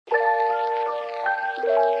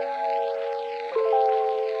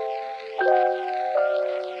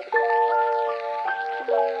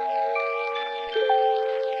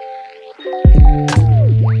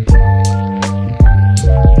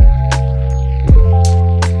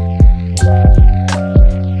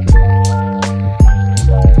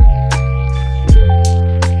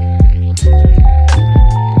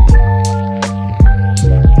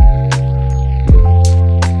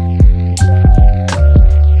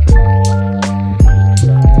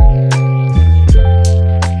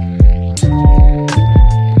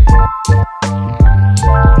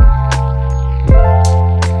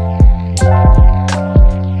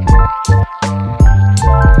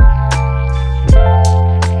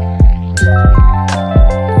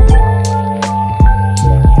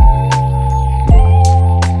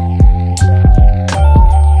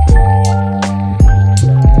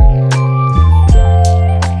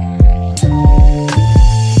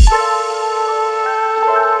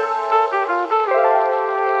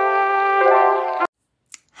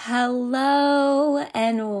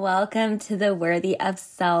welcome to the Worthy of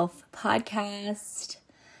Self podcast.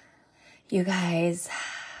 You guys,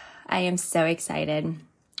 I am so excited.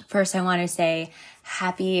 First, I want to say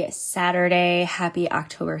happy Saturday, happy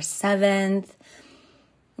October 7th.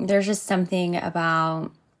 There's just something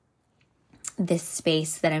about this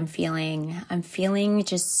space that I'm feeling. I'm feeling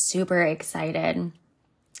just super excited.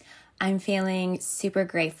 I'm feeling super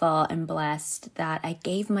grateful and blessed that I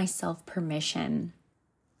gave myself permission.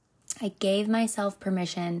 I gave myself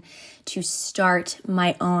permission to start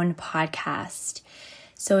my own podcast.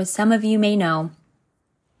 So as some of you may know,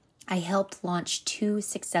 I helped launch 2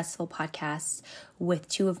 successful podcasts with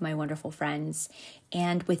 2 of my wonderful friends.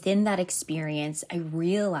 And within that experience, I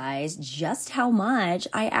realized just how much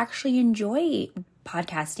I actually enjoy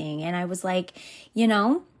podcasting. And I was like,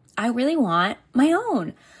 I really want my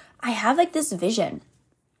own. I have this vision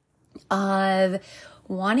of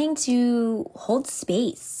wanting to hold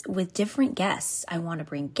space with different guests. I want to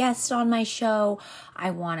bring guests on my show.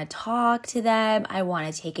 I want to talk to them. I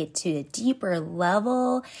want to take it to a deeper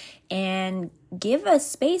level and give a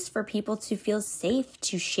space for people to feel safe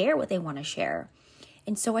to share what they want to share.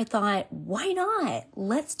 And so I thought, why not?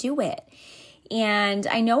 Let's do it. And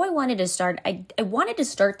I know I wanted to start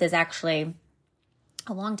this actually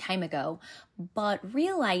a long time ago, but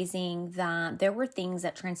realizing that there were things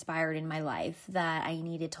that transpired in my life that I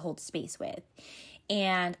needed to hold space with.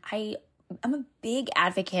 And I'm a big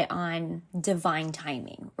advocate on divine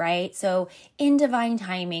timing, right? So in divine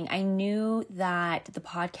timing, I knew that the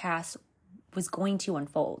podcast was going to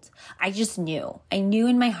unfold. I just knew. I knew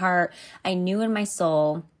in my heart, I knew in my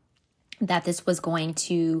soul that this was going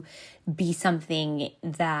to be something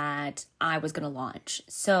that I was going to launch.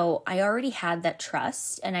 So I already had that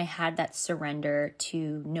trust and I had that surrender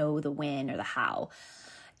to know the when or the how.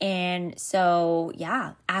 And so,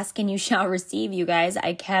 ask and you shall receive, you guys.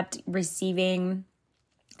 I kept receiving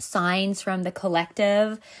signs from the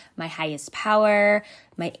collective, my highest power,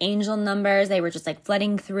 my angel numbers. They were just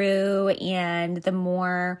flooding through. And the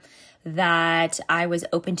more that I was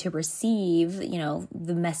open to receive,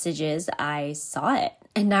 the messages, I saw it.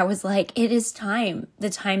 And I was like, it is time. The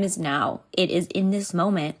time is now. It is in this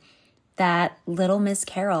moment that little Miss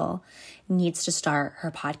Carol needs to start her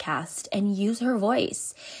podcast and use her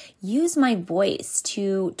voice. Use my voice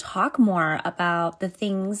to talk more about the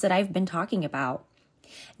things that I've been talking about.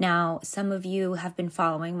 Now, some of you have been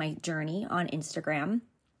following my journey on Instagram.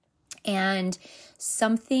 And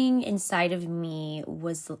something inside of me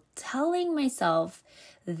was telling myself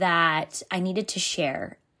that I needed to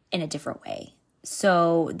share in a different way.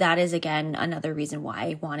 So that is, again, another reason why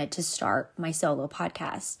I wanted to start my solo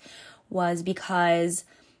podcast, was because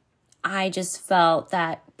I just felt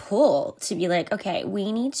that pull to be like, okay,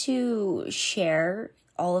 we need to share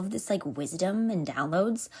all of this wisdom and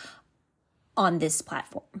downloads on this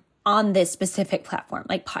platform, on this specific platform,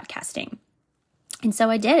 podcasting. And so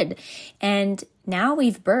I did. And now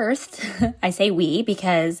we've birthed, I say we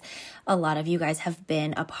because a lot of you guys have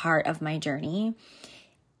been a part of my journey.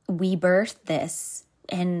 We birthed this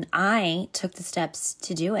and I took the steps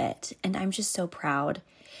to do it. And I'm just so proud.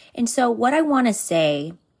 And so what I want to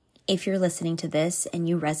say, if you're listening to this and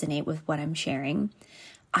you resonate with what I'm sharing,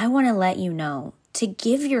 I want to let you know to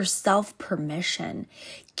give yourself permission.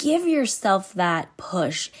 Give yourself that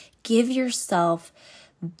push. Give yourself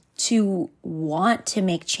to want to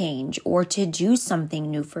make change or to do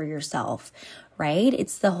something new for yourself, right?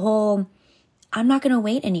 It's the whole, I'm not going to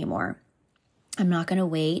wait anymore. I'm not going to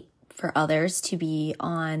wait for others to be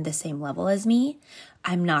on the same level as me.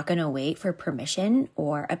 I'm not going to wait for permission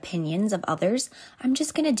or opinions of others. I'm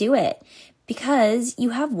just going to do it because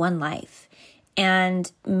you have one life. And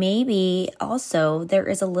maybe also there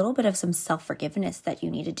is a little bit of some self-forgiveness that you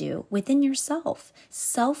need to do within yourself.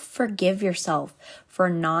 Self-forgive yourself for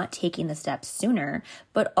not taking the steps sooner,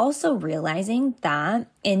 but also realizing that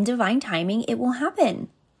in divine timing, it will happen.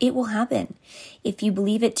 It will happen. If you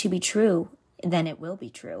believe it to be true, then it will be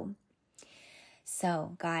true.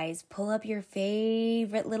 So guys, pull up your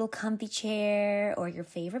favorite little comfy chair or your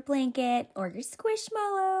favorite blanket or your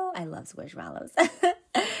squishmallow. I love squishmallows.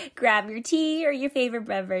 Grab your tea or your favorite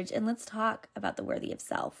beverage and let's talk about the Worthy of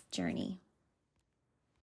Self journey.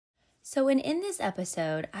 So in this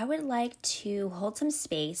episode, I would like to hold some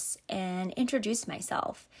space and introduce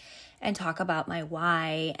myself and talk about my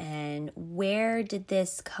why and where did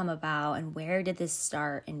this come about and where did this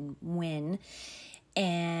start and when,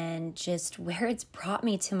 and just where it's brought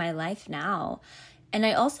me to my life now. And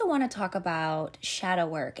I also want to talk about shadow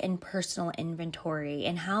work and personal inventory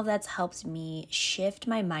and how that's helped me shift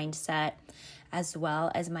my mindset as well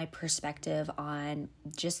as my perspective on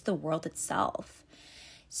just the world itself.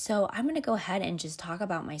 So I'm going to go ahead and just talk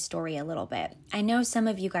about my story a little bit. I know some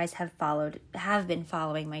of you guys have been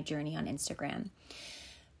following my journey on Instagram,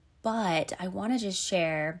 but I want to just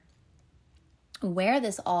share where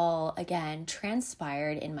this all, again,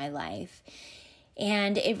 transpired in my life.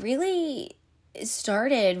 And it really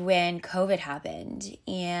started when COVID happened.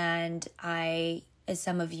 And as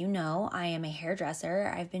some of you know, I am a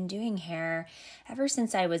hairdresser. I've been doing hair ever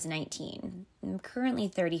since I was 19. I'm currently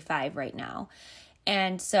 35 right now.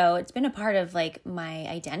 And so it's been a part of like my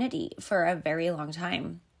identity for a very long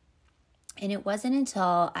time. And it wasn't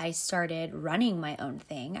until I started running my own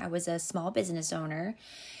thing. I was a small business owner,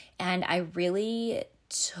 and I really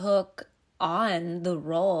took on the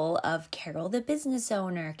role of Carol the business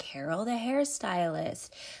owner, Carol the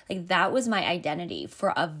hairstylist. Like that was my identity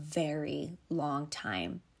for a very long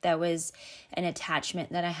time. That was an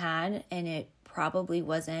attachment that I had, and it probably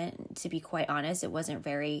wasn't, to be quite honest, it wasn't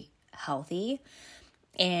very healthy.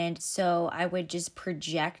 And so I would just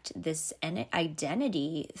project this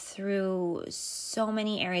identity through so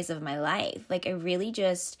many areas of my life. Like I really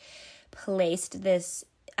just placed this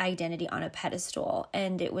identity on a pedestal,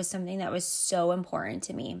 and it was something that was so important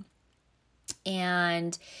to me.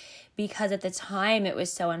 And because at the time it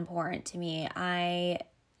was so important to me, I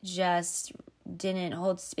just didn't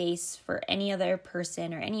hold space for any other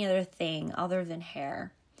person or any other thing other than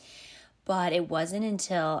hair. But it wasn't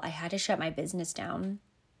until I had to shut my business down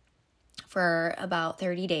for about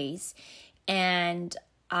 30 days. And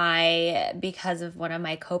because of one of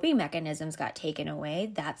my coping mechanisms got taken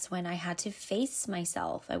away, that's when I had to face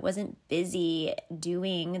myself. I wasn't busy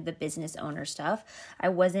doing the business owner stuff. I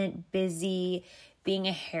wasn't busy being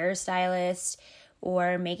a hairstylist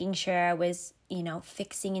or making sure I was,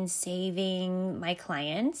 fixing and saving my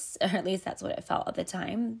clients, or at least that's what it felt at the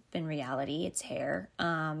time. In reality, it's hair.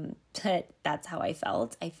 But that's how I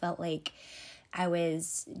felt. I felt like I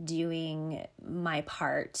was doing my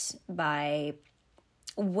part by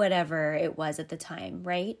whatever it was at the time,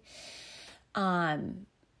 right?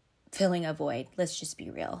 Filling a void, let's just be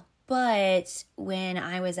real. But when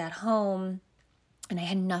I was at home and I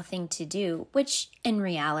had nothing to do, which in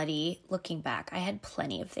reality, looking back, I had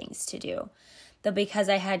plenty of things to do. Though because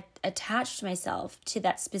I had attached myself to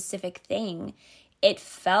that specific thing, it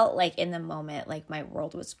felt like in the moment, like my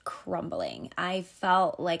world was crumbling. I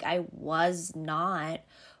felt like I was not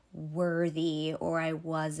worthy, or I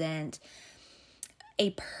wasn't a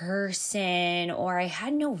person, or I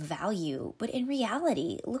had no value. But in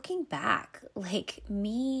reality, looking back, like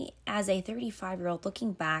me as a 35-year-old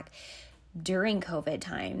looking back during COVID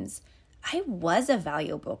times, I was a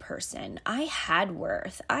valuable person. I had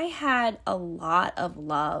worth. I had a lot of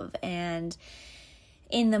love. And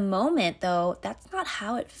in the moment, though, that's not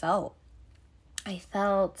how it felt. I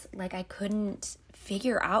felt like I couldn't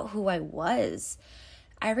figure out who I was.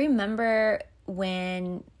 I remember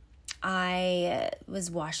when I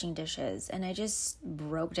was washing dishes and I just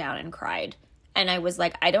broke down and cried. And I was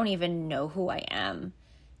like, I don't even know who I am.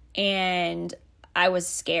 And I was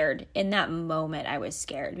scared. In that moment, I was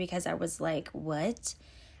scared because I was like, what?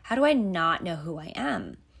 How do I not know who I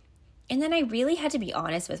am? And then I really had to be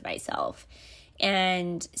honest with myself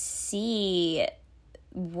and see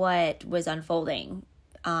what was unfolding.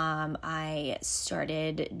 I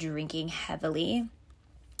started drinking heavily,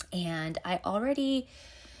 and I already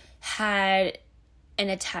had an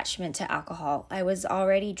attachment to alcohol. I was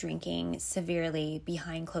already drinking severely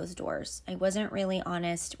behind closed doors. I wasn't really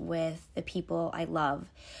honest with the people I love.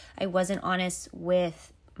 I wasn't honest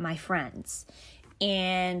with my friends.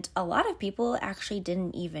 And a lot of people actually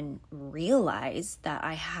didn't even realize that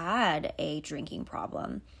I had a drinking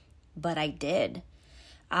problem, but I did.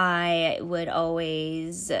 I would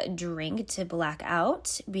always drink to black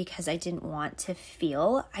out because I didn't want to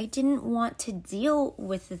feel. I didn't want to deal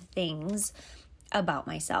with the things about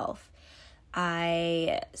myself.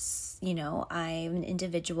 I'm an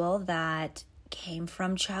individual that came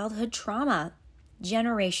from childhood trauma,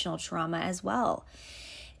 generational trauma as well.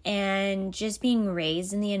 And just being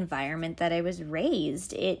raised in the environment that I was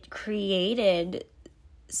raised, it created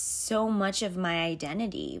so much of my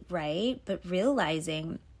identity, right? But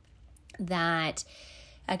realizing that,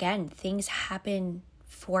 again, things happen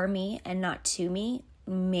for me and not to me.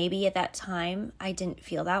 Maybe at that time I didn't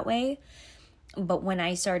feel that way. But when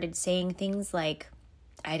I started saying things like,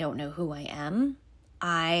 I don't know who I am,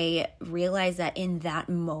 I realized that in that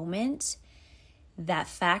moment, that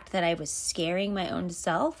fact that I was scaring my own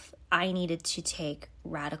self, I needed to take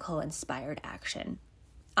radical inspired action.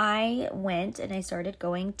 I went and I started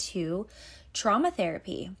going to trauma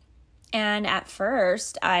therapy. And at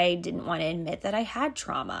first, I didn't want to admit that I had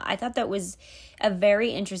trauma. I thought that was a very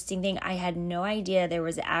interesting thing. I had no idea there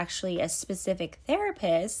was actually a specific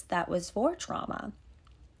therapist that was for trauma.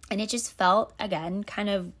 And it just felt, again, kind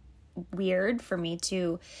of weird for me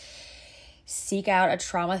to seek out a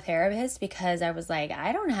trauma therapist because I was like,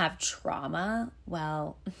 I don't have trauma.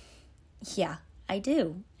 Well, yeah, I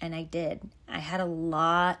do. And I did. I had a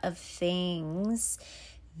lot of things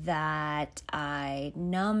that I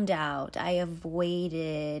numbed out, I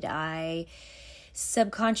avoided, I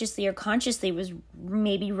subconsciously or consciously was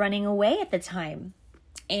maybe running away at the time.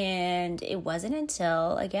 And it wasn't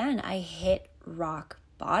until, again, I hit rock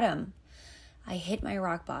bottom. I hit my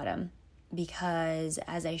rock bottom because,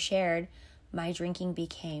 as I shared, my drinking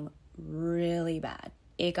became really bad.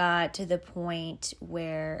 It got to the point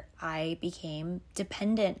where I became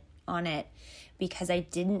dependent on it because I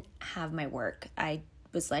didn't have my work. I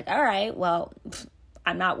was like, all right, well,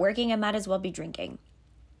 I'm not working. I might as well be drinking.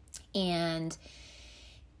 And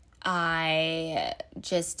I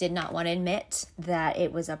just did not want to admit that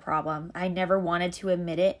it was a problem. I never wanted to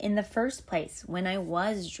admit it in the first place when I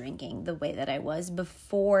was drinking the way that I was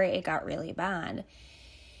before it got really bad.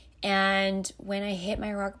 And when I hit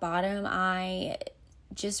my rock bottom, I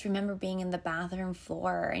just remember being in the bathroom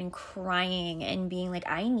floor and crying and being like,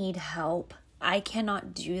 I need help. I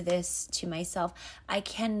cannot do this to myself. I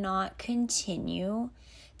cannot continue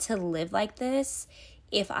to live like this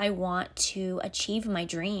if I want to achieve my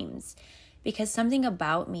dreams. Because something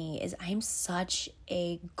about me is I'm such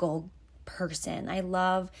a goal person. I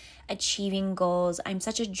love achieving goals. I'm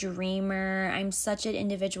such a dreamer. I'm such an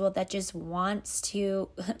individual that just wants to,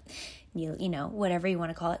 you know, whatever you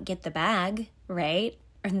want to call it, get the bag, right?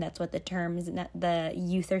 And that's what the terms the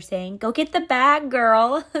youth are saying. Go get the bag,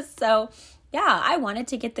 girl. So yeah, I wanted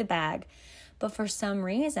to get the bag. But for some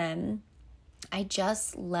reason, I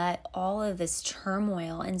just let all of this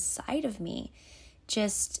turmoil inside of me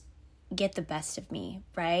just get the best of me,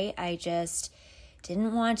 right? I just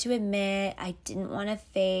didn't want to admit. I didn't want to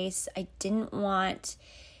face. I didn't want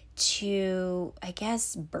to, I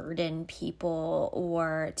guess, burden people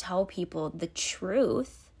or tell people the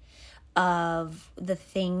truth of the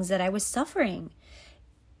things that I was suffering.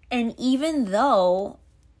 And even though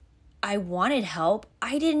I wanted help,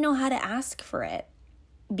 I didn't know how to ask for it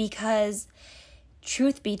because,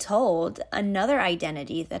 truth be told, another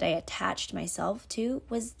identity that I attached myself to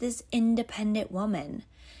was this independent woman.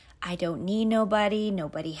 I don't need nobody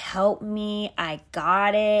help me, I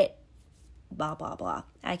got it, blah, blah, blah.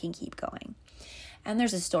 I can keep going. And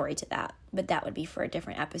there's a story to that, but that would be for a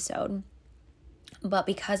different episode. But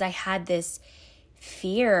because I had this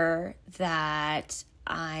fear that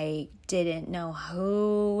I didn't know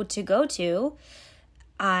who to go to,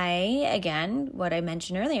 I, again, what I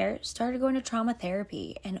mentioned earlier, started going to trauma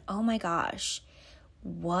therapy. And oh my gosh,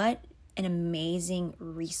 what an amazing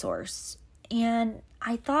resource. And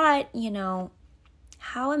I thought, you know,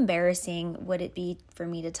 how embarrassing would it be for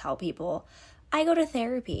me to tell people I go to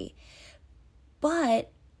therapy?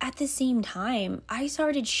 But at the same time, I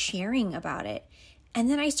started sharing about it. And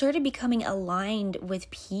then I started becoming aligned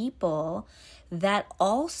with people that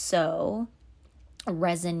also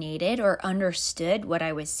resonated or understood what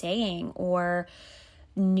I was saying or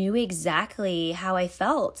knew exactly how I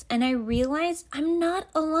felt. And I realized I'm not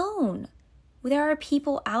alone. There are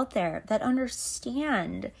people out there that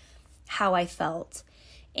understand how I felt.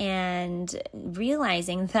 And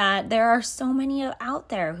realizing that there are so many out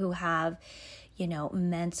there who have, you know,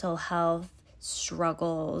 mental health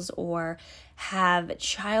struggles or have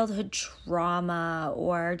childhood trauma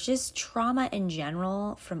or just trauma in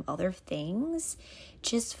general from other things,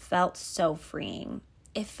 just felt so freeing.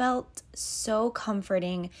 It felt so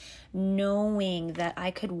comforting knowing that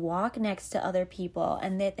I could walk next to other people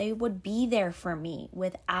and that they would be there for me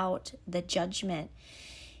without the judgment.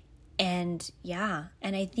 And yeah,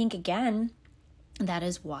 and I think again, that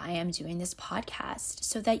is why I'm doing this podcast,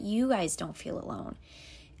 so that you guys don't feel alone.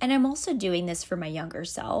 And I'm also doing this for my younger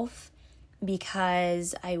self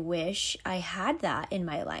because I wish I had that in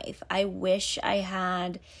my life. I wish I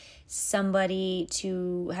had somebody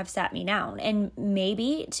to have sat me down. And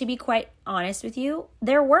maybe, to be quite honest with you,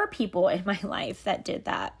 there were people in my life that did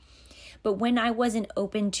that. But when I wasn't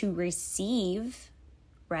open to receive,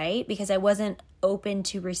 right? Because I wasn't open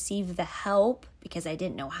to receive the help because I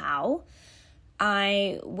didn't know how,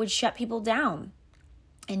 I would shut people down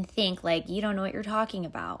and think like, you don't know what you're talking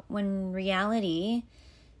about. When in reality,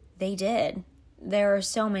 they did. There are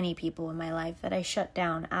so many people in my life that I shut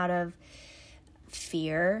down out of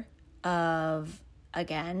fear of,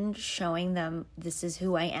 again, showing them this is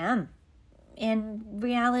who I am. In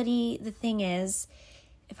reality, the thing is,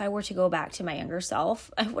 if I were to go back to my younger self,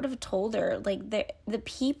 I would have told her, like, the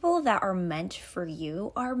people that are meant for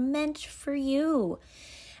you are meant for you.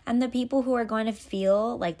 And the people who are going to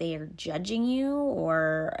feel like they are judging you,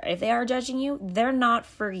 or if they are judging you, they're not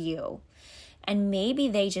for you. And maybe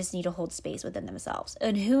they just need to hold space within themselves.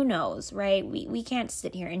 And who knows, right? We can't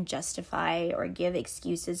sit here and justify or give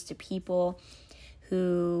excuses to people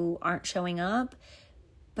who aren't showing up.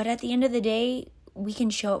 But at the end of the day, we can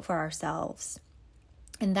show up for ourselves.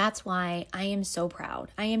 And that's why I am so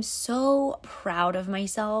proud. I am so proud of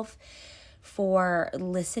myself for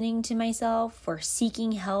listening to myself, for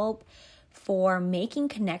seeking help, for making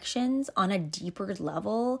connections on a deeper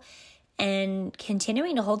level, and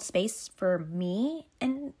continuing to hold space for me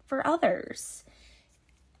and for others.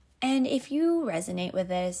 And if you resonate with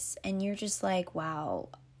this and you're just like, wow,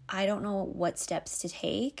 I don't know what steps to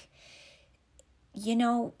take,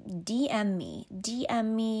 DM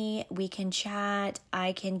me, we can chat,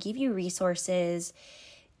 I can give you resources.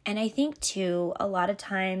 And I think too, a lot of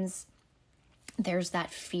times there's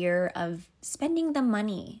that fear of spending the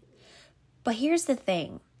money. But here's the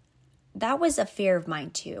thing, that was a fear of mine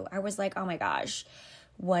too. I was like, oh my gosh,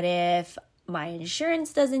 what if my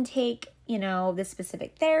insurance doesn't take, this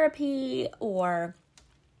specific therapy, or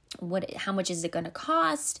how much is it going to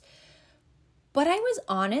cost? But I was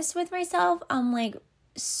honest with myself. I'm like,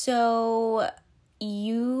 so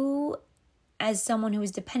you, as someone who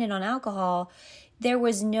was dependent on alcohol, there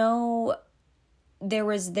was no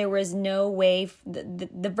way,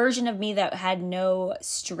 the version of me that had no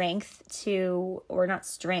strength or not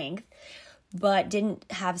strength, but didn't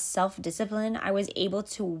have self-discipline, I was able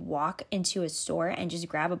to walk into a store and just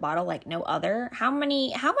grab a bottle like no other. How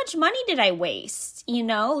much money did I waste?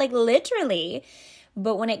 Like literally.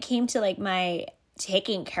 But when it came to like my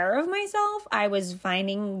taking care of myself, I was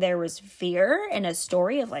finding there was fear and a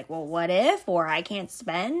story of like, well, what if, or I can't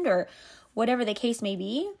spend, or whatever the case may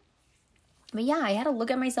be. But yeah, I had to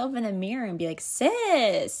look at myself in the mirror and be like,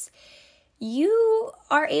 sis, you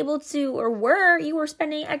are able to, you were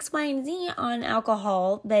spending X, Y, and Z on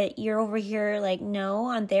alcohol, but you're over here like, no,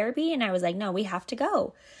 on therapy. And I was like, no, we have to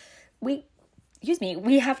go. We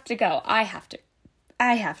have to go. I have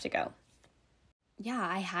to go. Yeah,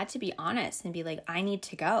 I had to be honest and be like, I need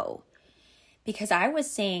to go. Because I was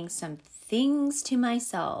saying some things to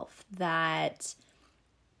myself that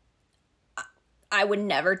I would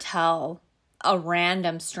never tell a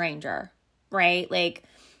random stranger, right? Like,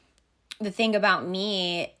 the thing about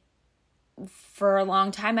me, for a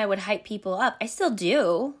long time, I would hype people up. I still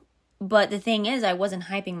do. But the thing is, I wasn't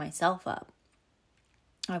hyping myself up.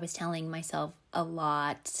 I was telling myself a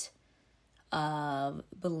lot of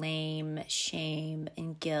blame, shame,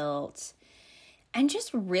 and guilt, and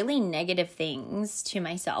just really negative things to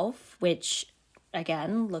myself, which,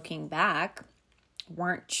 again, looking back,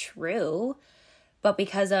 weren't true. But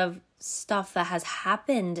because of stuff that has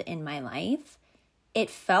happened in my life, it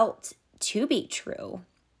felt to be true.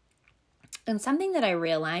 And something that I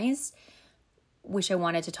realized, which I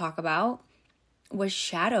wanted to talk about, was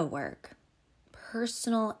shadow work,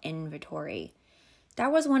 personal inventory.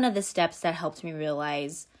 That was one of the steps that helped me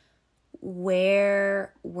realize,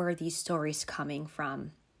 where were these stories coming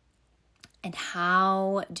from? And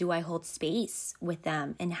how do I hold space with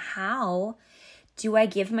them? And how do I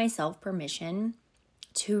give myself permission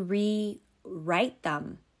to rewrite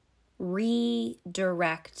them,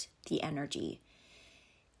 redirect the energy?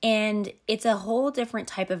 And it's a whole different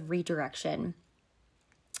type of redirection,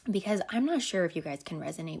 because I'm not sure if you guys can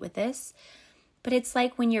resonate with this, but it's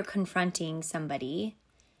like when you're confronting somebody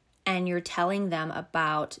and you're telling them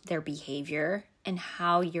about their behavior and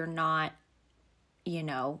how you're not,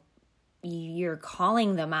 you're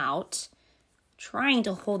calling them out, trying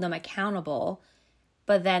to hold them accountable,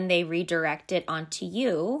 but then they redirect it onto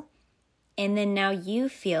you. And then now you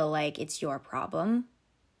feel like it's your problem,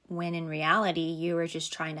 when in reality, you were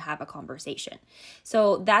just trying to have a conversation.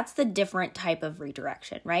 So that's the different type of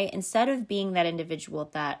redirection, right? Instead of being that individual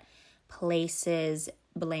that places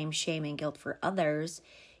blame, shame, and guilt for others,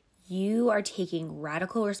 you are taking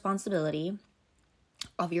radical responsibility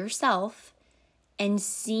of yourself and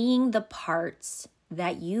seeing the parts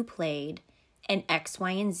that you played in X,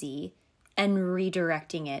 Y, and Z and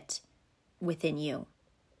redirecting it within you,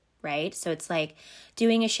 right? So it's like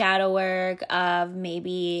doing a shadow work of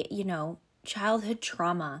maybe, childhood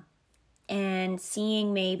trauma, and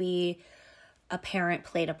seeing maybe a parent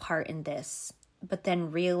played a part in this, but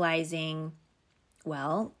then realizing,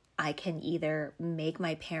 well, I can either make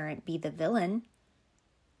my parent be the villain,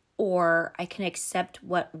 or I can accept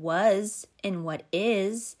what was and what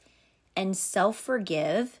is and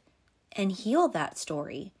self-forgive and heal that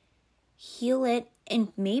story. heal it,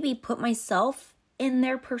 and maybe put myself in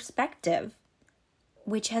their perspective,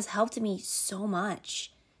 which has helped me so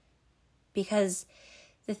much. Because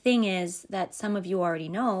the thing is that some of you already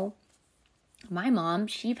know, my mom,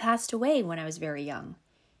 she passed away when I was very young.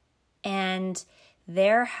 And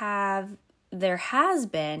there has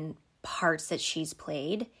been parts that she's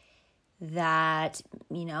played that,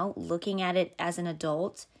 looking at it as an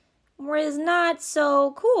adult was not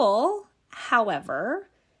so cool. However,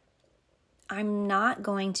 I'm not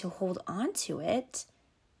going to hold on to it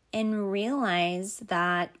and realize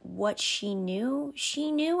that what she knew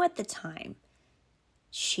at the time.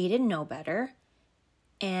 She didn't know better.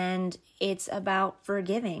 And it's about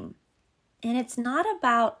forgiving. And it's not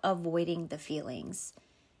about avoiding the feelings,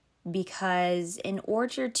 because in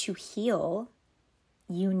order to heal,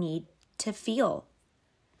 you need to feel.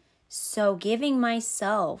 So giving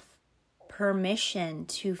myself permission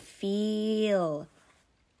to feel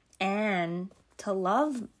and to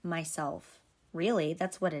love myself, really,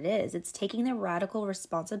 that's what it is. It's taking the radical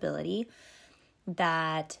responsibility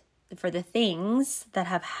that for the things that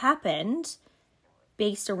have happened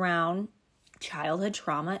based around childhood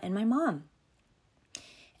trauma and my mom,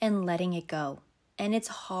 and letting it go. And it's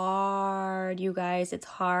hard, you guys. It's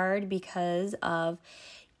hard because of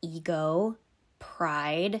ego,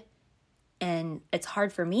 pride, and it's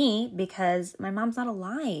hard for me because my mom's not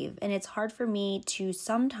alive. And it's hard for me to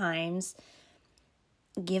sometimes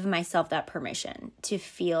give myself that permission to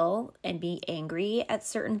feel and be angry at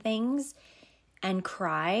certain things and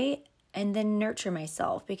cry and then nurture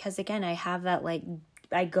myself. Because again, I have that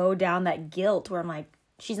I go down that guilt where I'm like,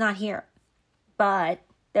 she's not here. But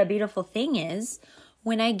the beautiful thing is,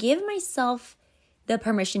 when I give myself the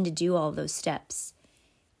permission to do all of those steps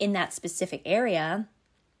in that specific area,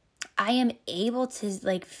 I am able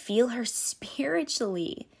to feel her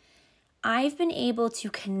spiritually. I've been able to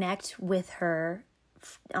connect with her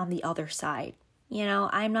on the other side.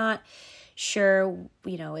 I'm not sure,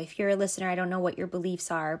 if you're a listener, I don't know what your beliefs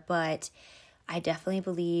are, but I definitely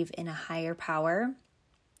believe in a higher power.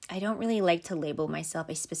 I don't really like to label myself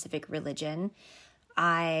a specific religion.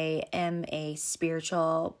 I am a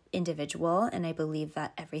spiritual individual, and I believe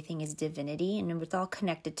that everything is divinity and it's all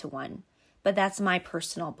connected to one. But that's my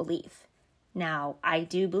personal belief. Now, I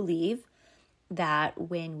do believe that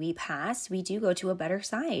when we pass, we do go to a better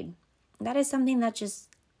side. That is something that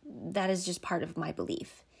is just part of my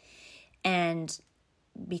belief. And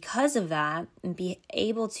because of that, and be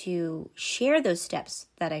able to share those steps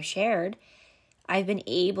that I've shared, I've been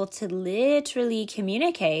able to literally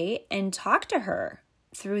communicate and talk to her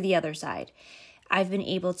through the other side. I've been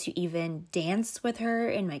able to even dance with her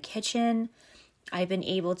in my kitchen. I've been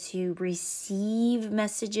able to receive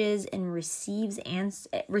messages and receive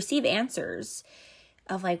answers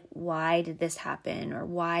of why did this happen, or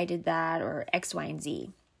why did that, or X, Y, and Z.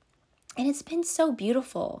 And it's been so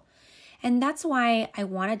beautiful. And that's why I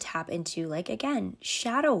want to tap into, again,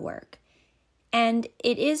 shadow work. And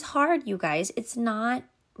it is hard, you guys. It's not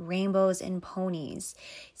rainbows and ponies.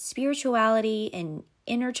 Spirituality and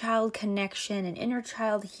inner child connection and inner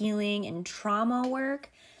child healing and trauma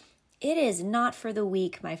work, it is not for the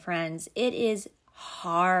weak, my friends. It is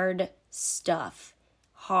hard stuff.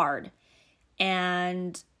 Hard.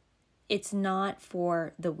 And it's not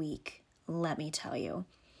for the weak, let me tell you.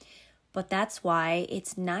 But that's why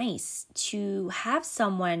it's nice to have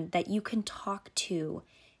someone that you can talk to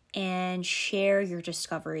and share your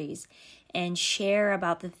discoveries and share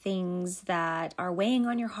about the things that are weighing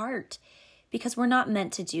on your heart, because we're not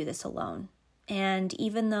meant to do this alone. And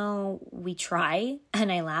even though we try,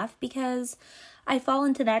 and I laugh because I fall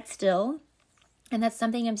into that still, and that's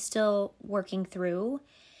something I'm still working through,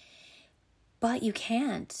 but you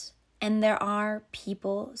can't. And there are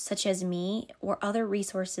people such as me or other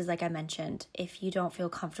resources like I mentioned. If you don't feel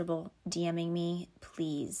comfortable DMing me,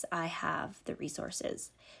 please, I have the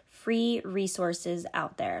resources. Free resources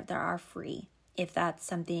out there. There are free, if that's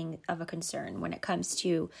something of a concern when it comes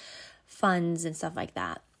to funds and stuff like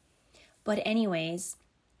that. But anyways,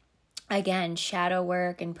 again, shadow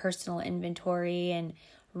work and personal inventory and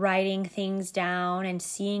writing things down and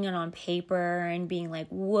seeing it on paper and being like,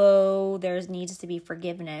 whoa, there needs to be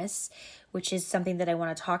forgiveness, which is something that I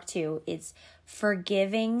want to talk to. It's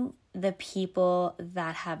forgiving the people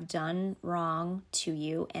that have done wrong to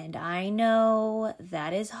you. And I know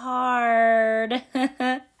that is hard.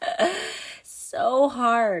 So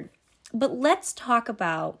hard. But let's talk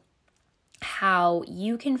about how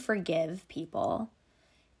you can forgive people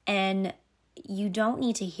and you don't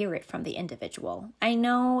need to hear it from the individual. I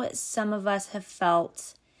know some of us have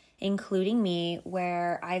felt, including me,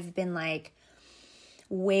 where I've been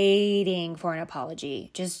waiting for an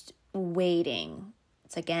apology, just waiting.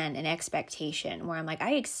 It's again an expectation where I'm like,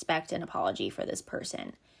 I expect an apology for this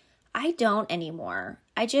person. I don't anymore.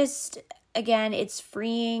 Again, it's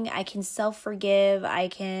freeing. I can self-forgive. I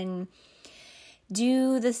can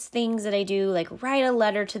do the things that I do, like write a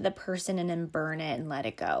letter to the person and then burn it and let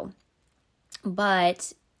it go.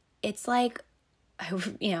 But it's like, I'm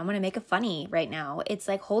going to make a funny right now. It's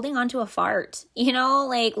like holding on to a fart,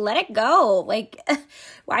 like let it go. Like,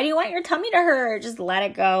 why do you want your tummy to hurt? Just let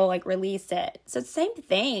it go, like release it. So it's the same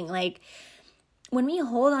thing. Like when we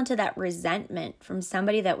hold on to that resentment from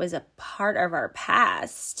somebody that was a part of our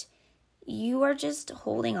past, you are just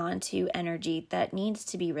holding on to energy that needs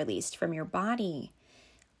to be released from your body.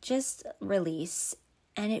 Just release.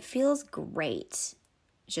 And it feels great.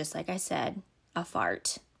 Just like I said, a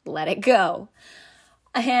fart. Let it go.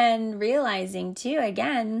 And realizing too,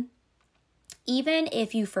 again, even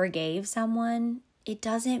if you forgave someone, it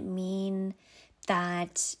doesn't mean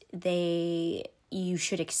that you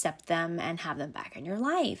should accept them and have them back in your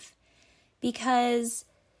life. Because,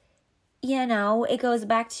 it goes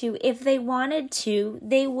back to if they wanted to,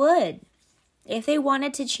 they would. If they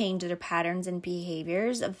wanted to change their patterns and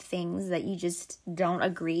behaviors of things that you just don't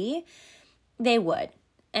agree, they would.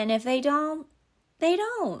 And if they don't, they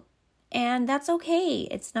don't. And that's okay.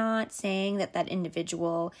 It's not saying that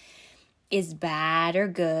individual is bad or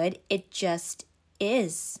good. It just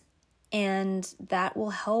is. And that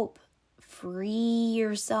will help free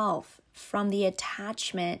yourself from the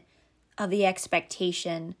attachment of the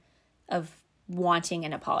expectation of wanting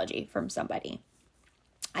an apology from somebody.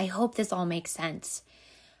 I hope this all makes sense.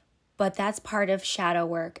 But that's part of shadow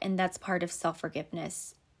work and that's part of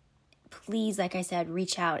self-forgiveness. Please, like I said,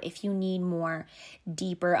 reach out if you need more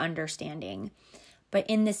deeper understanding. But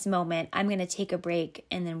in this moment, I'm going to take a break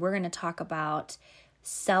and then we're going to talk about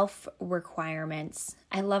self-requirements.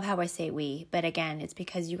 I love how I say we, but again, it's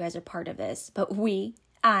because you guys are part of this. But we're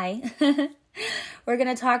going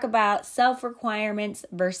to talk about self-requirements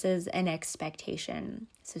versus an expectation.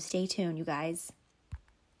 So stay tuned, you guys.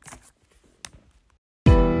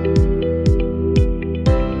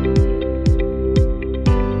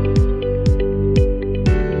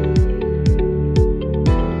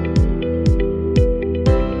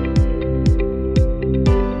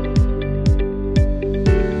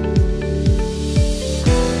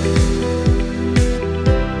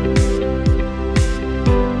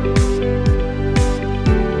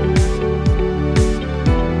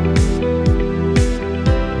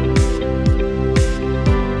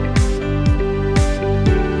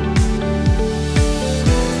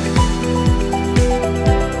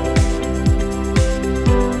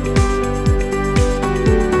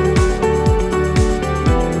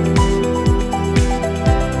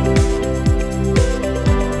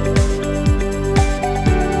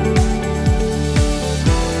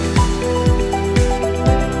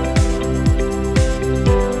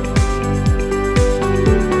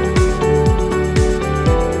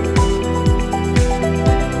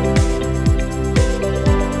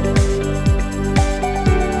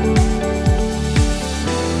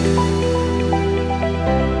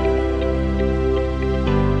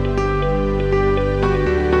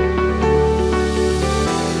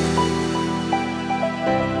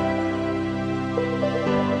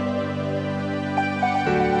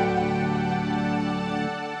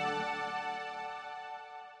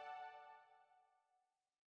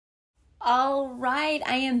 All right,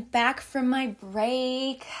 I am back from my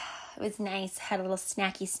break. It was nice. Had a little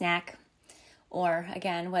snacky snack. Or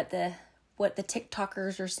again, what the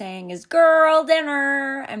TikTokers are saying is girl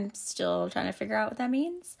dinner. I'm still trying to figure out what that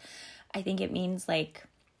means. I think it means like,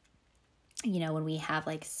 when we have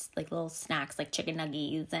like little snacks like chicken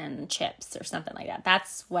nuggets and chips or something like that.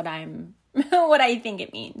 That's what what I think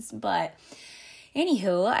it means. But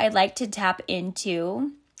anywho, I'd like to tap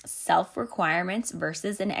into self-requirements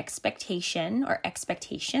versus an expectation or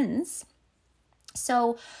expectations.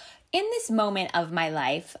 So in this moment of my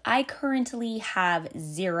life, I currently have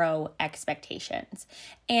 0 expectations.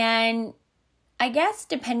 And I guess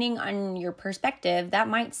depending on your perspective, that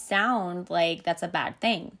might sound like that's a bad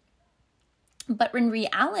thing. But in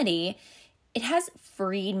reality, it has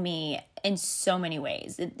freed me in so many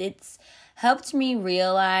ways. It's helped me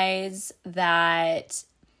realize that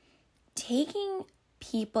taking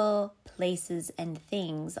people, places, and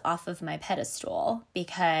things off of my pedestal,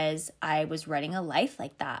 because I was running a life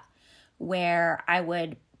like that, where I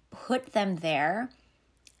would put them there,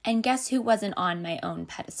 and guess who wasn't on my own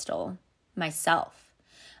pedestal? Myself.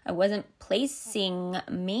 I wasn't placing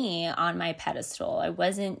me on my pedestal. I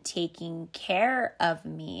wasn't taking care of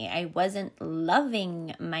me. I wasn't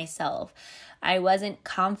loving myself. I wasn't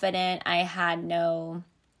confident. I had no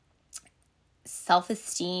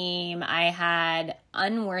self-esteem, I had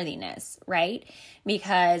unworthiness, right?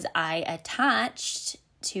 Because I attached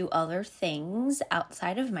to other things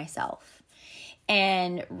outside of myself.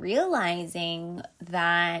 And realizing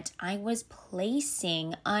that I was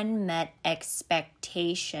placing unmet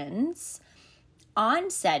expectations on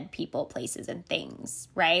said people, places, and things,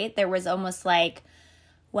 right? There was almost like,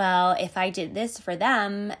 well, if I did this for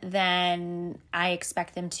them, then I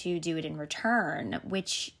expect them to do it in return,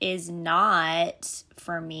 which is not,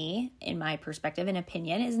 for me, in my perspective and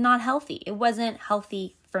opinion, is not healthy. It wasn't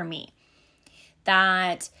healthy for me.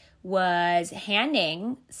 That was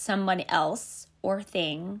handing someone else or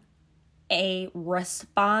thing a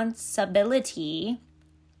responsibility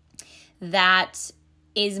that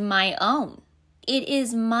is my own. It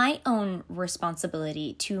is my own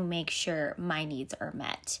responsibility to make sure my needs are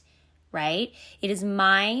met, right? It is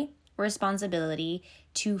my responsibility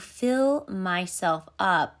to fill myself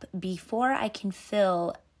up before I can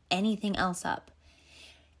fill anything else up.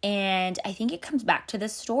 And I think it comes back to the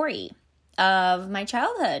story of my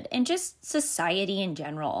childhood and just society in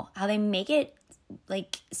general, how they make it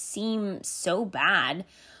seem so bad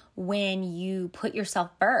when you put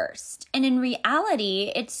yourself first. And in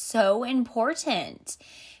reality, it's so important,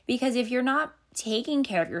 because if you're not taking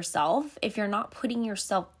care of yourself, if you're not putting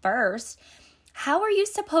yourself first, how are you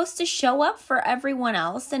supposed to show up for everyone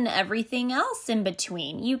else and everything else in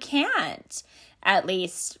between? You can't. At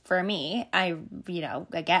least for me,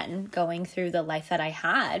 again, going through the life that I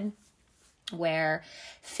had, where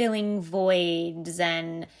filling voids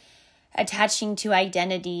and attaching to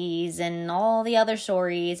identities and all the other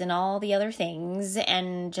stories and all the other things,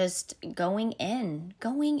 and just going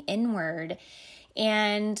inward,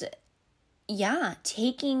 and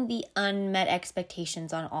taking the unmet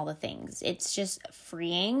expectations on all the things. It's just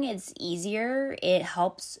freeing. It's easier. It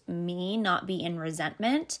helps me not be in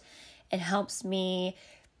resentment. It helps me,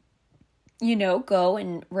 go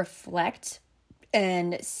and reflect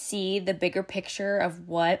and see the bigger picture of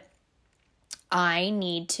what I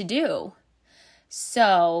need to do.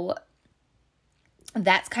 So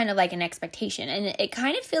that's kind of like an expectation. And it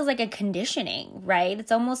kind of feels like a conditioning, right?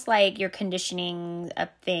 It's almost like you're conditioning a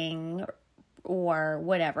thing or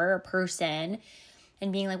whatever, a person,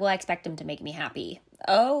 and being like, well, I expect them to make me happy.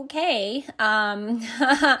 Okay. And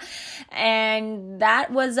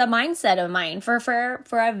that was a mindset of mine for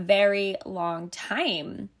a very long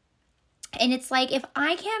time. And it's like, if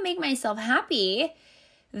I can't make myself happy,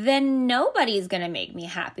 then nobody's going to make me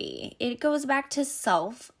happy. It goes back to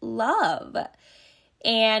self-love.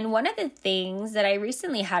 And one of the things that I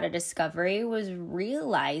recently had a discovery was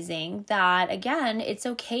realizing that, again, it's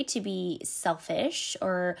okay to be selfish,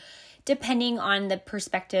 or depending on the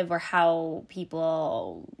perspective or how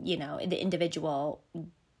people, the individual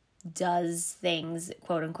does things,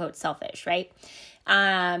 quote unquote, selfish, right?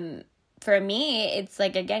 For me, it's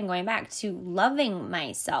like, again, going back to loving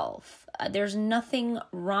myself. There's nothing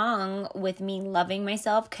wrong with me loving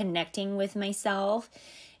myself, connecting with myself,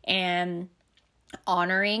 and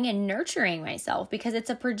honoring and nurturing myself, because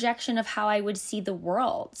it's a projection of how I would see the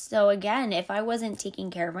world. So again, if I wasn't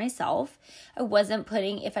taking care of myself, if I wasn't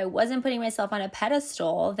putting myself on a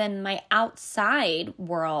pedestal, then my outside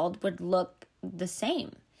world would look the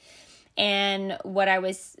same. And what I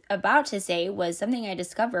was about to say was something I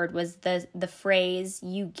discovered was the phrase,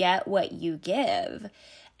 you get what you give.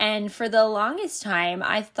 And for the longest time,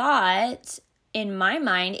 I thought in my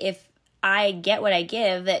mind, if I get what I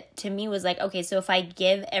give, that to me was like, okay, so if I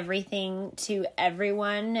give everything to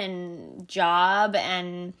everyone and job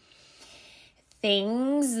and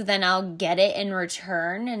things, then I'll get it in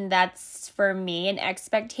return. And that's, for me, an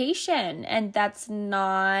expectation. And that's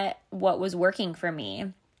not what was working for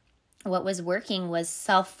me. What was working was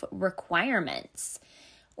self-requirements,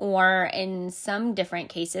 or in some different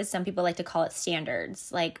cases, some people like to call it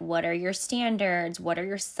standards. Like, what are your standards? What are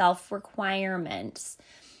your self-requirements?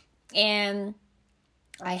 And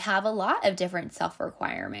I have a lot of different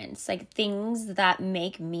self-requirements, like things that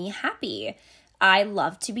make me happy. I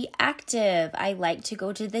love to be active. I like to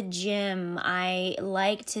go to the gym. I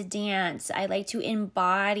like to dance. I like to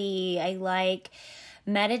embody. I like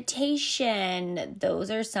meditation. Those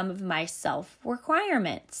are some of my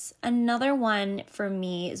self-requirements. Another one for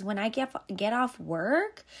me is when I get off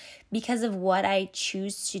work, because of what I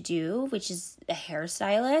choose to do, which is a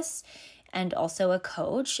hairstylist and also a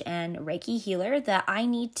coach and Reiki healer, that I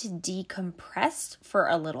need to decompress for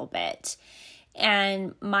a little bit.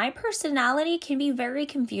 And my personality can be very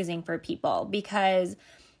confusing for people, because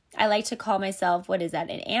I like to call myself, an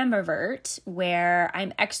ambivert, where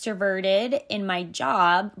I'm extroverted in my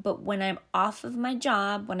job, but when I'm off of my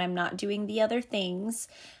job, when I'm not doing the other things,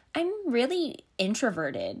 I'm really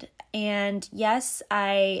introverted. And yes,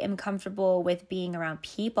 I am comfortable with being around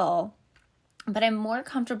people, but I'm more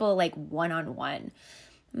comfortable like one-on-one.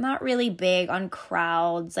 I'm not really big on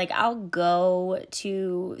crowds. Like I'll go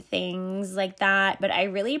to things like that, but I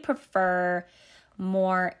really prefer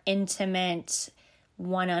more intimate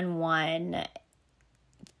one-on-one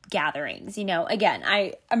gatherings. Again,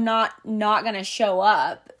 I'm not going to show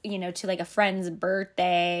up, to like a friend's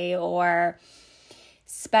birthday or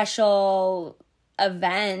special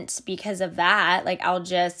event because of that. Like I'll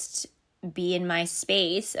just be in my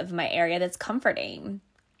space of my area that's comforting.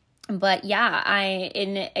 But yeah,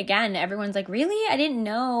 again, everyone's like, really? I didn't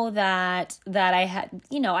know that I had,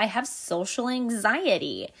 I have social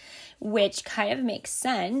anxiety, which kind of makes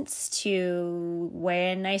sense to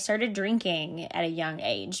when I started drinking at a young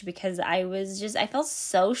age, because I felt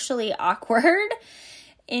socially awkward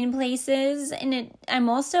in places. And I'm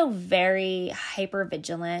also very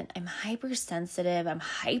hypervigilant. I'm hypersensitive. I'm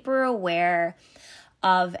hyper aware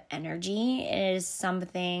of energy. It is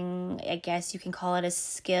something, I guess you can call it a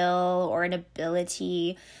skill or an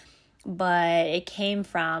ability, but it came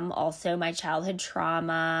from also my childhood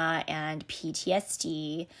trauma and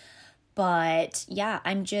PTSD. But yeah,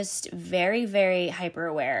 I'm just very, very hyper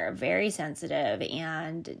aware, very sensitive,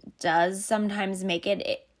 and does sometimes make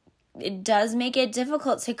it does make it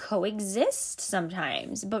difficult to coexist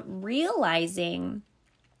sometimes. But realizing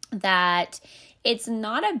that it's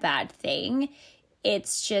not a bad thing,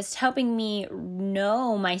 it's just helping me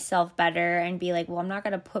know myself better and be like, well, I'm not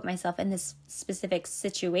going to put myself in this specific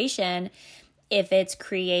situation if it's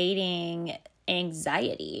creating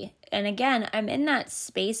anxiety. And again, I'm in that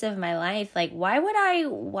space of my life. Like, why would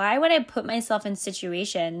I put myself in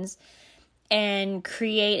situations and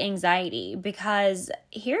create anxiety? Because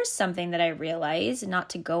here's something that I realized,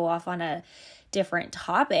 not to go off on a different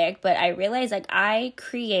topic, but I realized like I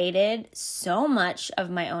created so much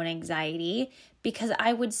of my own anxiety because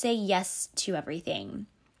I would say yes to everything,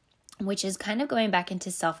 which is kind of going back into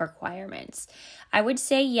self-requirements. I would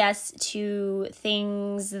say yes to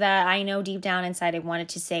things that I know deep down inside I wanted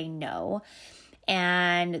to say no.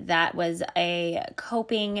 And that was a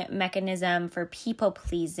coping mechanism for people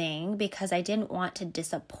pleasing because I didn't want to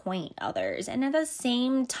disappoint others. And at the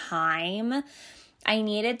same time, I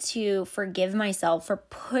needed to forgive myself for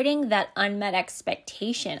putting that unmet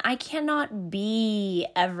expectation. I cannot be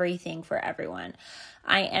everything for everyone.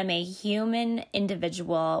 I am a human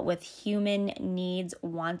individual with human needs,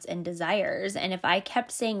 wants, and desires. And if I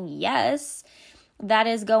kept saying yes, that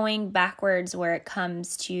is going backwards where it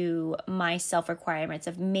comes to my self-requirements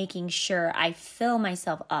of making sure I fill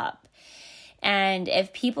myself up. And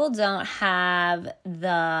if people don't have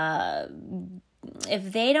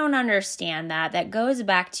if they don't understand that goes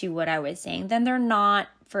back to what I was saying, then they're not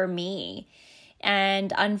for me.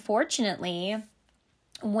 And unfortunately,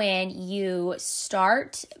 when you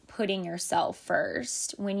start putting yourself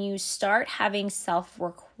first, when you start having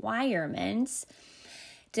self-requirements,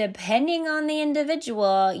 depending on the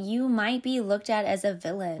individual, you might be looked at as a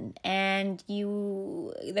villain. And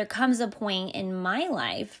there comes a point in my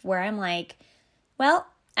life where I'm like, well,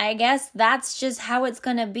 I guess that's just how it's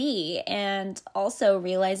going to be. And also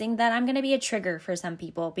realizing that I'm going to be a trigger for some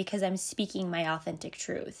people because I'm speaking my authentic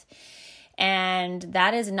truth. And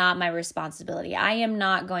that is not my responsibility. I am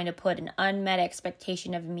not going to put an unmet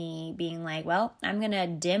expectation of me being like, well, I'm going to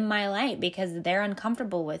dim my light because they're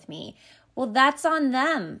uncomfortable with me. Well, that's on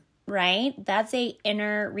them, right? That's a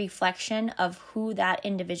inner reflection of who that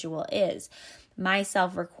individual is. My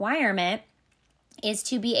self-requirement is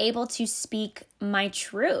to be able to speak my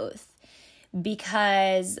truth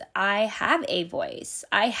because I have a voice,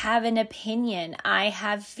 I have an opinion, I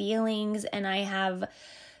have feelings, and I have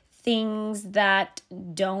things that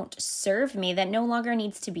don't serve me, that no longer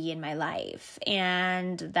needs to be in my life.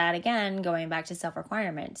 And that, again, going back to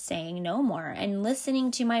self-requirement, saying no more and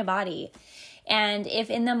listening to my body. And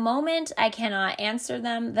if in the moment I cannot answer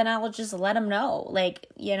them, then I will just let them know. Like,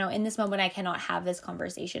 in this moment I cannot have this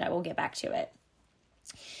conversation. I will get back to it.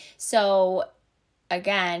 So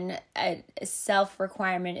again, a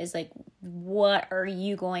self-requirement is like, what are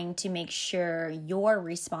you going to make sure you're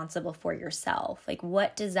responsible for yourself? Like,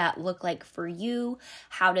 what does that look like for you?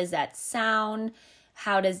 How does that sound?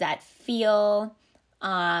 How does that feel?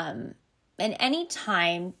 And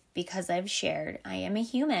anytime, because I've shared, I am a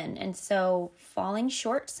human. And so falling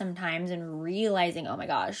short sometimes and realizing, oh my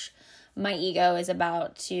gosh, my ego is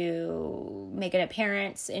about to make an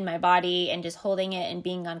appearance in my body, and just holding it and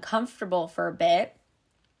being uncomfortable for a bit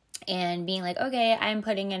and being like, okay, I'm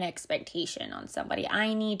putting an expectation on somebody.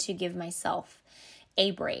 I need to give myself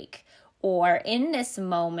a break. Or in this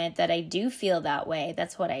moment that I do feel that way,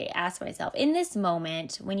 that's what I ask myself. In this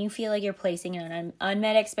moment, when you feel like you're placing an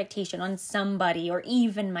unmet expectation on somebody or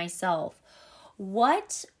even myself,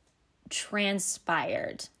 what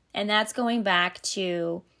transpired? And that's going back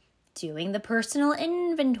to doing the personal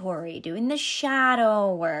inventory, doing the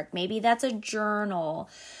shadow work. Maybe that's a journal,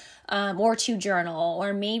 or to journal,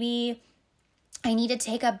 or maybe I need to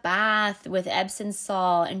take a bath with Epsom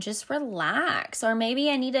salt and just relax. Or maybe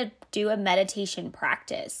I need to do a meditation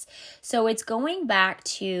practice. So it's going back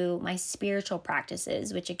to my spiritual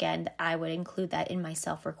practices, which again, I would include that in my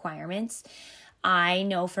self-requirements. I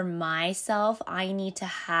know for myself, I need to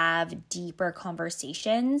have deeper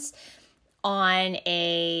conversations on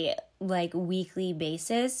a weekly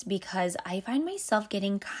basis because I find myself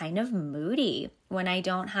getting kind of moody when I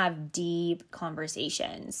don't have deep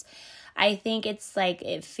conversations. I think it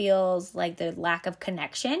feels like the lack of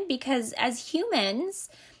connection because as humans,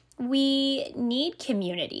 we need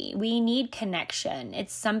community. We need connection.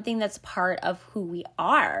 It's something that's part of who we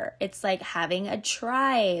are. It's like having a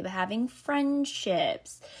tribe, having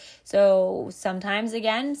friendships. So sometimes,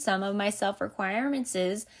 again, some of my self-requirements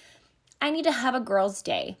is I need to have a girls'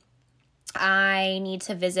 day. I need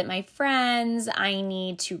to visit my friends. I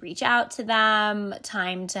need to reach out to them,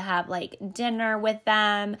 time to have dinner with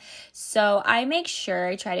them. So I make sure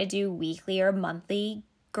I try to do weekly or monthly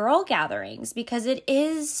girl gatherings because it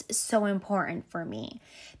is so important for me.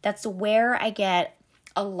 That's where I get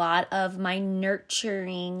a lot of my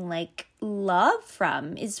nurturing love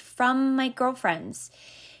is from my girlfriends.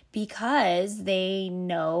 Because they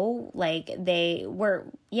know we're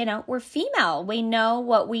female. We know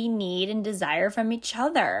what we need and desire from each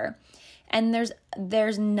other. And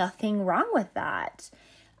there's nothing wrong with that.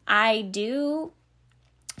 I do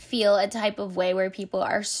feel a type of way where people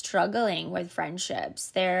are struggling with friendships.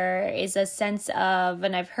 There is a sense of,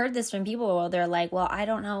 and I've heard this from people where they're like, well, I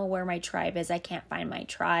don't know where my tribe is. I can't find my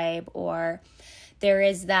tribe. Or there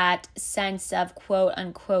is that sense of quote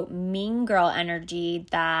unquote mean girl energy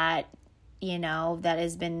that, that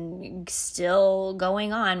has been still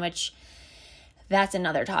going on, which that's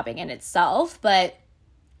another topic in itself. But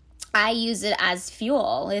I use it as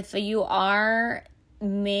fuel. If you are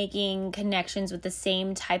making connections with the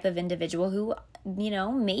same type of individual who,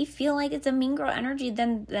 may feel like it's a mean girl energy,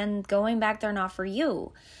 then going back, they're not for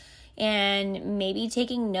you. And maybe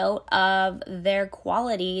taking note of their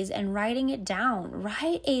qualities and writing it down.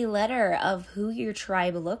 Write a letter of who your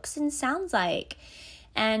tribe looks and sounds like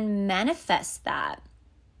and manifest that.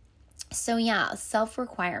 So yeah,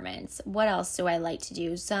 self-requirements. What else do I like to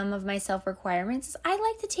do? Some of my self-requirements is I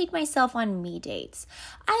like to take myself on me dates.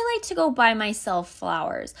 I like to go buy myself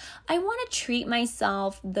flowers. I want to treat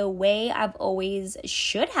myself the way I've always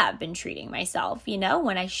should have been treating myself.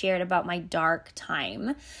 When I shared about my dark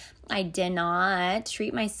time, I did not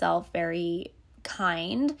treat myself very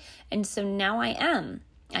kind. And so now I am.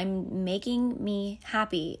 I'm making me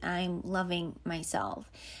happy. I'm loving myself.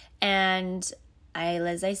 And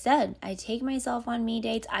as I said, I take myself on me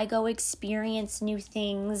dates. I go experience new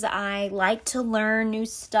things. I like to learn new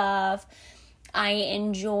stuff. I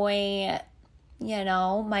enjoy,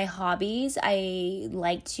 my hobbies. I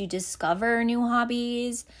like to discover new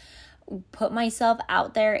hobbies, put myself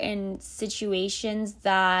out there in situations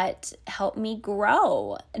that help me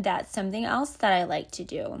grow. That's something else that I like to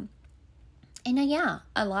do. And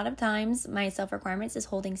a lot of times my self-requirements is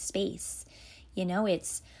holding space.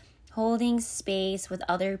 It's holding space with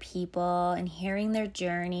other people and hearing their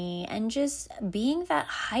journey and just being that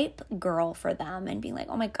hype girl for them and being like,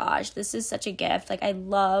 oh my gosh, this is such a gift. I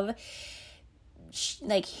love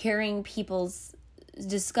hearing people's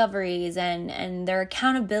discoveries and their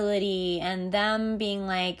accountability and them being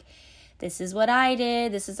like, this is what I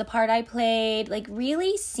did, this is the part I played.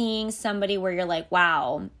 Really seeing somebody where you're like,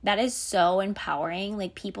 wow, that is so empowering.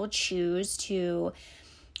 People choose to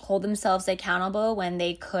hold themselves accountable when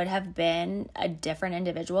they could have been a different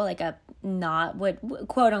individual, a not what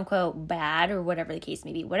quote unquote bad or whatever the case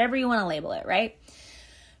may be, whatever you want to label it, right?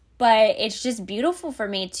 But it's just beautiful for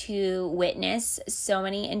me to witness so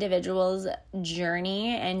many individuals'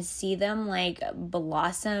 journey and see them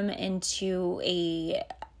blossom into a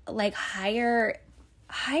higher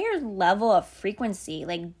level of frequency.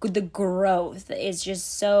 The growth is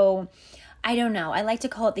just so, I don't know. I like to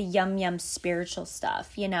call it the yum spiritual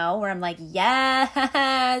stuff, where I'm like,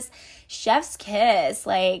 yes, chef's kiss.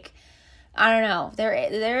 I don't know.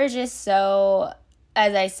 They're just so,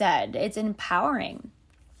 as I said, it's empowering.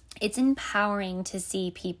 It's empowering to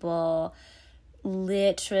see people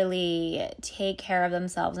literally take care of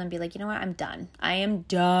themselves and be like, you know what? I'm done. I am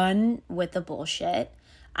done with the bullshit.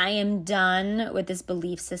 I am done with this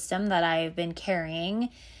belief system that I've been carrying,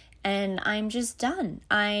 and I'm just done.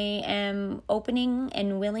 I am opening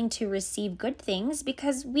and willing to receive good things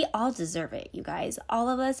because we all deserve it, you guys. All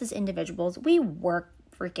of us as individuals, we work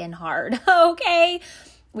freaking hard, okay?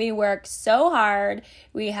 We work so hard.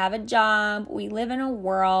 We have a job. We live in a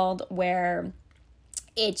world where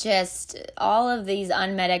it just, all of these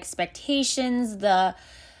unmet expectations, the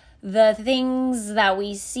things that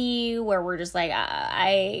we see where we're just like,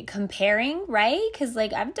 I comparing, right? Because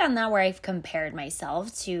like I've done that where I've compared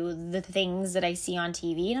myself to the things that I see on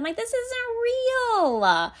TV. And I'm like, this isn't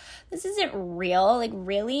real. This isn't real. Like,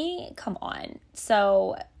 really? Come on.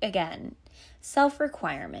 So again,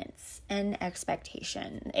 self-requirements and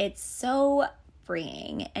expectation. It's so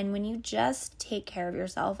freeing. And when you just take care of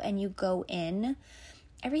yourself and you go in,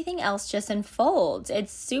 everything else just unfolds.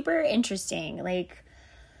 It's super interesting. Like,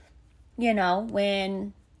 you know,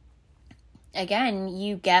 when, again,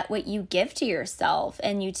 you get what you give to yourself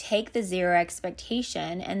and you take the zero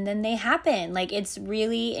expectation and then they happen. Like, it's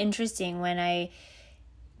really interesting when I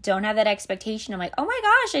don't have that expectation. I'm like, oh my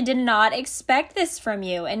gosh, I did not expect this from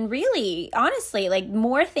you. And really, honestly, like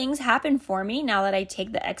more things happen for me now that I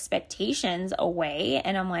take the expectations away.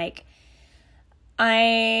 And I'm like,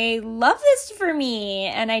 I love this for me.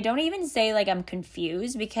 And I don't even say like I'm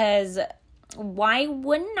confused, because why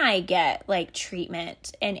wouldn't I get like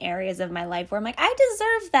treatment in areas of my life where I'm like, I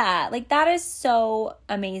deserve that. Like, that is so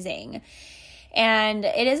amazing. And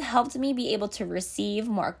it has helped me be able to receive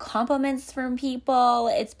more compliments from people.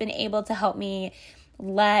 It's been able to help me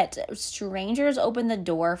let strangers open the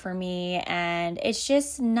door for me. And it's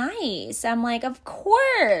just nice. I'm like, of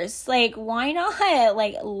course, like, why not?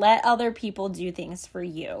 Like, let other people do things for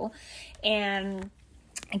you. And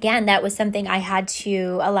again, that was something I had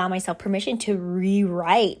to allow myself permission to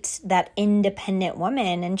rewrite, that independent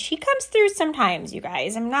woman. And she comes through sometimes, you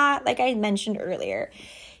guys. I'm not, like I mentioned earlier,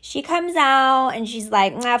 she comes out and she's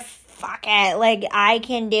like, fuck it. Like, I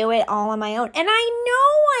can do it all on my own. And I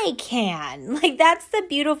know I can. Like, that's the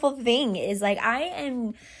beautiful thing, is like,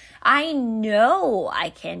 I know I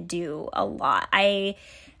can do a lot. I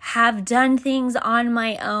have done things on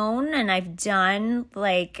my own, and I've done,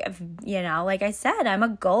 like, you know, like I said, I'm a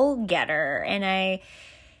goal getter, and I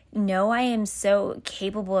know I am so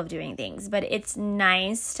capable of doing things. But it's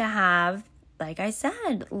nice to have, like I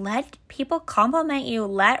said, let people compliment you,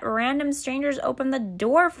 let random strangers open the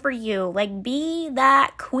door for you. Like, be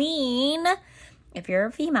that queen. If you're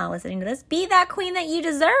a female listening to this, be that queen that you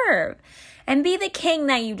deserve, and be the king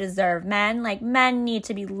that you deserve. Men, like, men need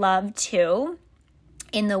to be loved too,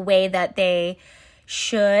 in the way that they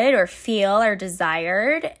should or feel or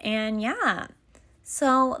desired. And yeah,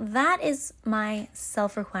 so that is my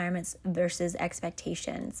self-requirements versus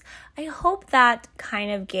expectations. I hope that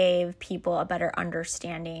kind of gave people a better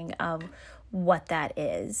understanding of what that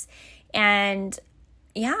is. And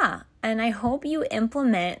yeah, and I hope you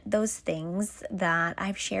implement those things that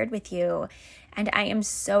I've shared with you. And I am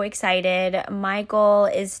so excited. My goal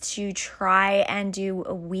is to try and do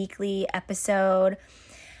a weekly episode.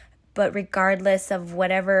 But regardless of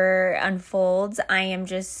whatever unfolds, I am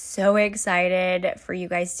just so excited for you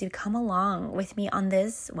guys to come along with me on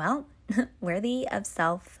this, well, worthy of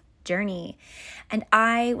self journey. And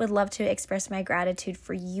I would love to express my gratitude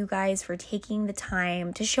for you guys for taking the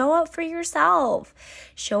time to show up for yourself.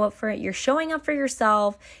 You're showing up for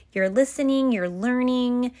yourself, you're listening, you're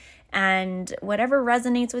learning, and whatever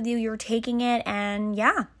resonates with you, you're taking it. And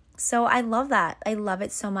yeah, so I love that. I love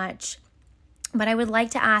it so much. But I would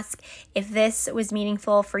like to ask, if this was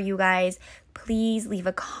meaningful for you guys, please leave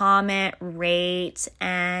a comment, rate,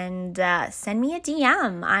 and send me a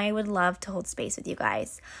DM. I would love to hold space with you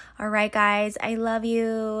guys. All right, guys, I love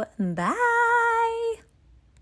you. Bye.